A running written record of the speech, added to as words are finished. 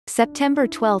September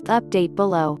 12 update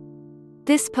below.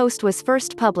 This post was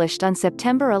first published on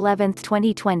September 11,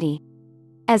 2020.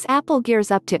 As Apple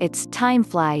gears up to its Time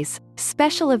Flies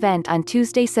special event on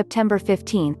Tuesday, September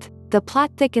 15th, the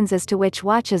plot thickens as to which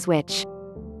watch is which.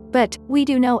 But we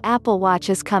do know Apple Watch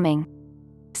is coming.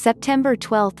 September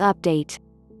 12 update.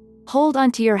 Hold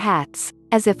on to your hats.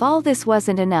 As if all this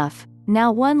wasn't enough,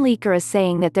 now one leaker is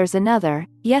saying that there's another,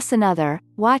 yes another,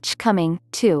 watch coming,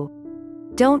 too.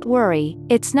 Don't worry,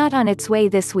 it's not on its way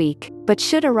this week, but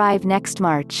should arrive next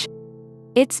March.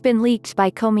 It's been leaked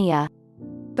by Komiya.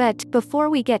 But, before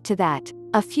we get to that,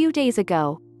 a few days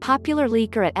ago, popular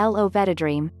leaker at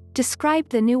Vedadream described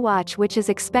the new watch which is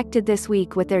expected this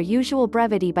week with their usual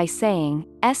brevity by saying,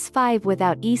 S5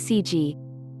 without ECG.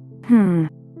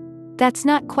 That's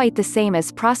not quite the same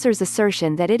as Prosser's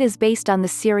assertion that it is based on the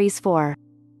Series 4.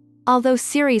 Although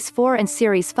Series 4 and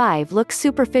Series 5 look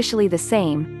superficially the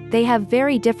same, they have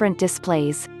very different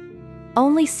displays.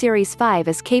 Only Series 5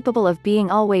 is capable of being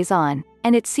always on,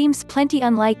 and it seems plenty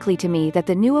unlikely to me that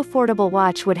the new affordable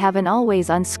watch would have an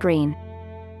always-on screen.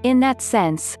 In that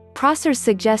sense, Prosser's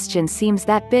suggestion seems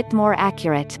that bit more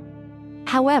accurate.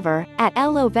 However, at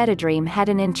Vedadream had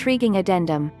an intriguing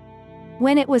addendum.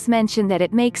 When it was mentioned that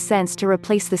it makes sense to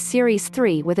replace the Series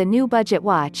 3 with a new budget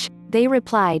watch, they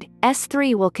replied,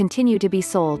 S3 will continue to be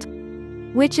sold.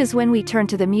 Which is when we turn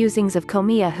to the musings of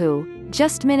Komiya who,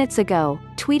 just minutes ago,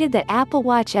 tweeted that Apple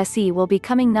Watch SE will be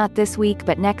coming not this week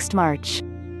but next March.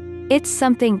 It's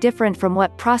something different from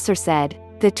what Prosser said,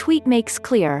 the tweet makes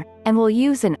clear, and will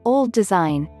use an old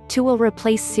design, will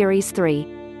replace Series 3.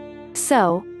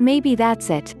 So, maybe that's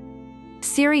it.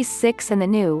 Series 6 and the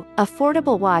new,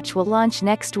 affordable watch will launch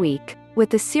next week, with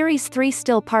the Series 3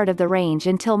 still part of the range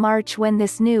until March when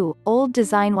this new, old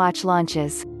design watch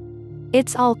launches.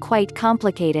 It's all quite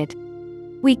complicated.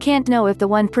 We can't know if the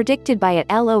one predicted by at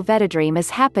Vedadream is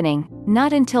happening,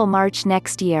 not until March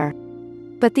next year.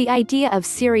 But the idea of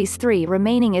Series 3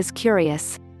 remaining is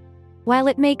curious. While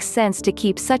it makes sense to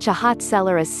keep such a hot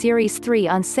seller as Series 3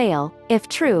 on sale, if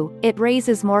true, it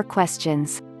raises more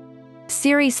questions.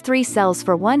 Series 3 sells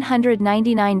for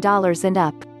 $199 and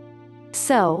up.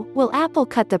 So, will Apple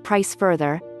cut the price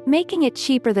further, making it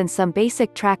cheaper than some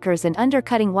basic trackers and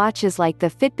undercutting watches like the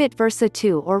Fitbit Versa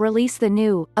 2, or release the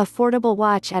new, affordable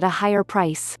watch at a higher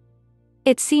price?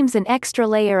 It seems an extra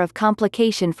layer of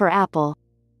complication for Apple.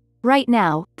 Right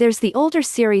now, there's the older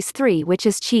Series 3 which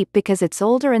is cheap because it's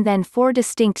older, and then 4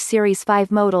 distinct Series 5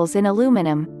 models in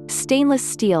aluminum, stainless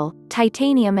steel,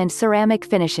 titanium and ceramic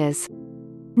finishes.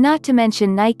 Not to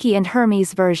mention Nike and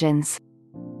Hermes versions.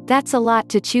 That's a lot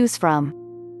to choose from.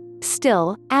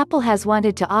 Still, Apple has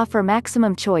wanted to offer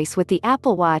maximum choice with the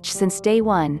Apple Watch since day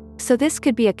one, so this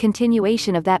could be a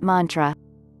continuation of that mantra.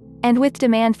 And with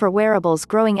demand for wearables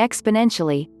growing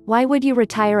exponentially, why would you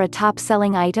retire a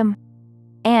top-selling item?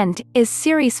 And, is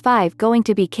Series 5 going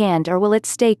to be canned or will it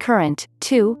stay current,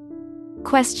 too?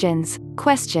 Questions.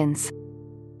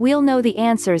 We'll know the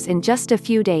answers in just a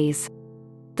few days.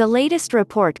 The latest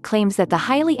report claims that the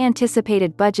highly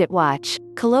anticipated budget watch,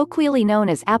 colloquially known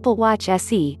as Apple Watch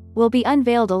SE, will be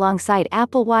unveiled alongside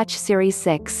Apple Watch Series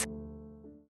 6.